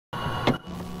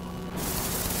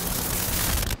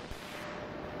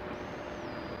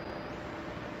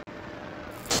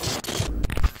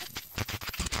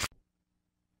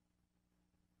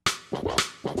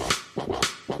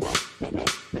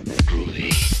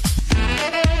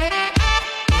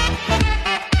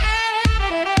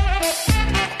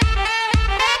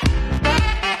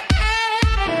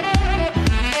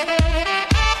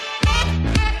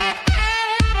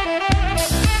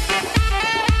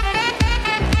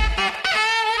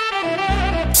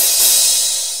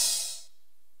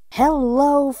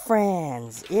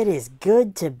friends, it is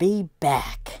good to be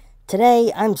back.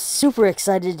 Today, I'm super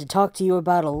excited to talk to you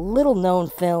about a little known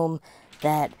film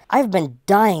that I've been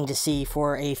dying to see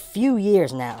for a few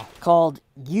years now, called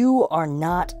You Are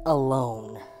Not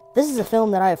Alone. This is a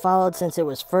film that I have followed since it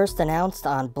was first announced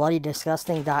on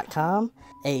bloodydisgusting.com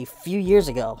a few years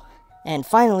ago. And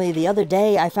finally, the other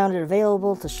day, I found it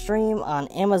available to stream on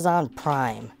Amazon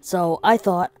Prime. So I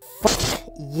thought, fuck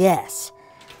yes,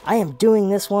 I am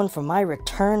doing this one for my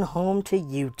return home to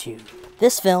YouTube.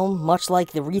 This film, much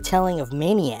like the retelling of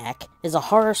Maniac, is a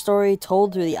horror story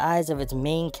told through the eyes of its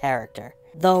main character.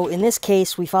 Though in this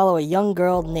case, we follow a young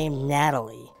girl named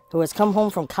Natalie, who has come home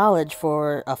from college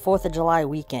for a 4th of July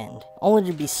weekend,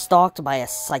 only to be stalked by a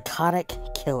psychotic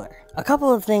killer. A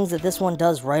couple of things that this one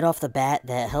does right off the bat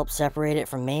that help separate it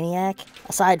from Maniac,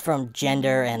 aside from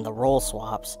gender and the role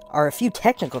swaps, are a few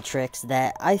technical tricks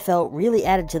that I felt really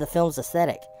added to the film's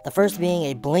aesthetic. The first being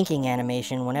a blinking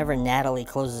animation whenever Natalie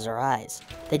closes her eyes.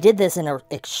 They did this in an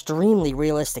extremely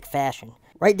realistic fashion,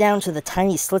 right down to the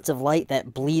tiny slits of light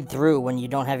that bleed through when you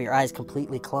don't have your eyes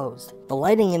completely closed. The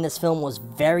lighting in this film was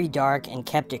very dark and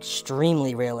kept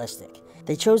extremely realistic.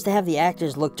 They chose to have the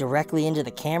actors look directly into the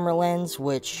camera lens,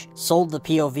 which sold the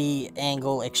POV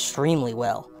angle extremely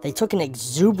well. They took an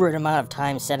exuberant amount of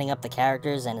time setting up the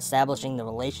characters and establishing the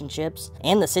relationships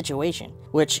and the situation,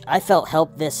 which I felt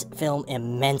helped this film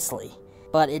immensely.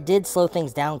 But it did slow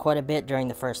things down quite a bit during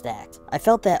the first act. I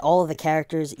felt that all of the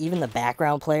characters, even the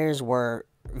background players, were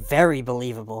very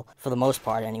believable, for the most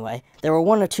part anyway. There were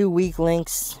one or two weak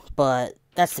links, but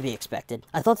that's to be expected.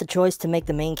 I thought the choice to make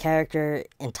the main character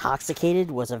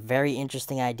intoxicated was a very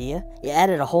interesting idea. It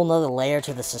added a whole nother layer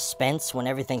to the suspense when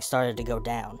everything started to go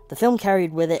down. The film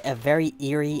carried with it a very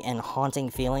eerie and haunting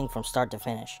feeling from start to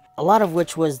finish, a lot of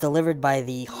which was delivered by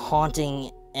the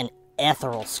haunting and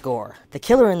ethereal score. The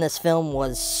killer in this film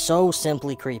was so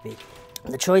simply creepy.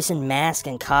 The choice in mask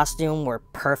and costume were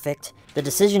perfect. The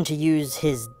decision to use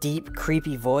his deep,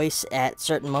 creepy voice at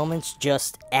certain moments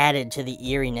just added to the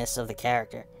eeriness of the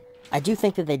character. I do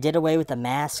think that they did away with the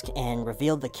mask and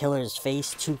revealed the killer's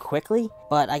face too quickly,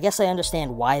 but I guess I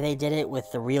understand why they did it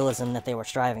with the realism that they were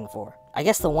striving for. I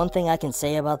guess the one thing I can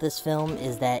say about this film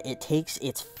is that it takes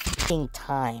its f***ing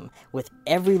time with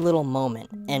every little moment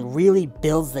and really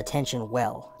builds the tension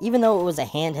well. Even though it was a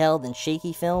handheld and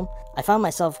shaky film, I found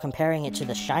myself comparing it to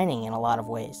The Shining in a lot of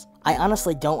ways. I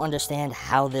honestly don't understand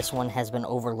how this one has been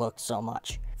overlooked so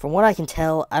much. From what I can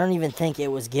tell, I don't even think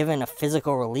it was given a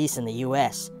physical release in the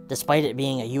US, despite it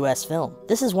being a US film.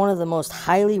 This is one of the most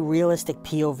highly realistic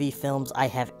POV films I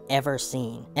have ever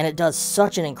seen, and it does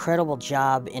such an incredible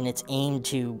job in its aim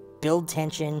to build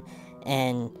tension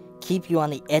and keep you on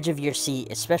the edge of your seat,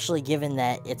 especially given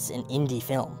that it's an indie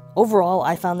film. Overall,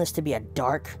 I found this to be a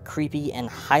dark, creepy, and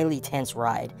highly tense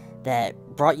ride that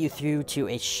brought you through to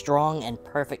a strong and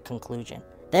perfect conclusion.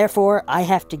 Therefore, I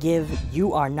have to give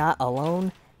You Are Not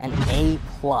Alone an A+.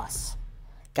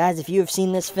 Guys, if you have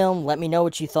seen this film, let me know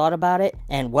what you thought about it,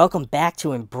 and welcome back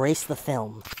to Embrace the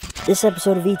Film. This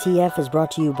episode of ETF is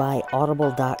brought to you by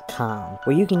Audible.com,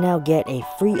 where you can now get a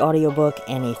free audiobook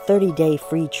and a 30-day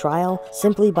free trial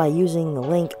simply by using the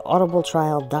link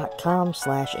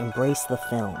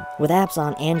audibletrial.com/embracethefilm. With apps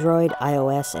on Android,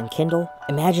 iOS, and Kindle,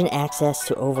 imagine access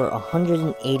to over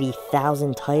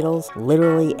 180,000 titles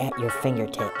literally at your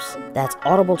fingertips. That's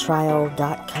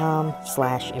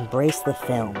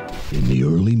audibletrial.com/embracethefilm. In the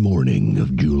early morning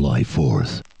of July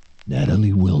 4th,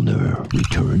 Natalie Wilner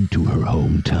returned to her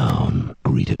hometown,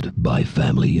 greeted by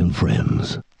family and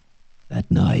friends. That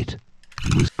night,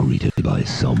 she was greeted by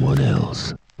someone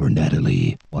else. For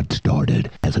Natalie, what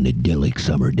started as an idyllic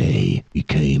summer day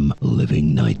became a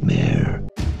living nightmare.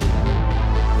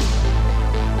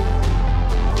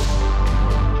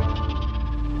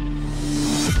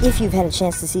 If you've had a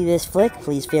chance to see this flick,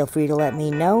 please feel free to let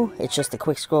me know. It's just a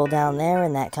quick scroll down there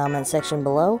in that comment section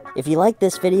below. If you like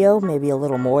this video, maybe a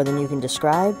little more than you can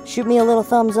describe, shoot me a little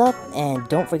thumbs up, and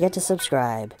don't forget to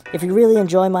subscribe. If you really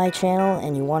enjoy my channel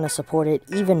and you want to support it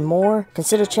even more,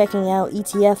 consider checking out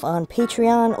ETF on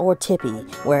Patreon or Tippy,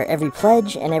 where every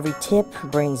pledge and every tip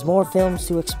brings more films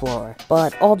to explore.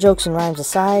 But all jokes and rhymes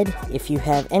aside, if you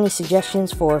have any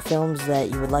suggestions for films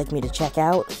that you would like me to check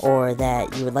out, or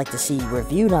that you would like to see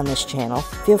reviewed on this channel,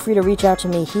 feel free to reach out to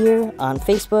me here on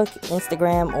Facebook,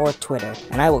 Instagram, or Twitter,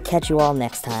 and I will catch you all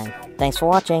next time. Thanks for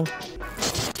watching.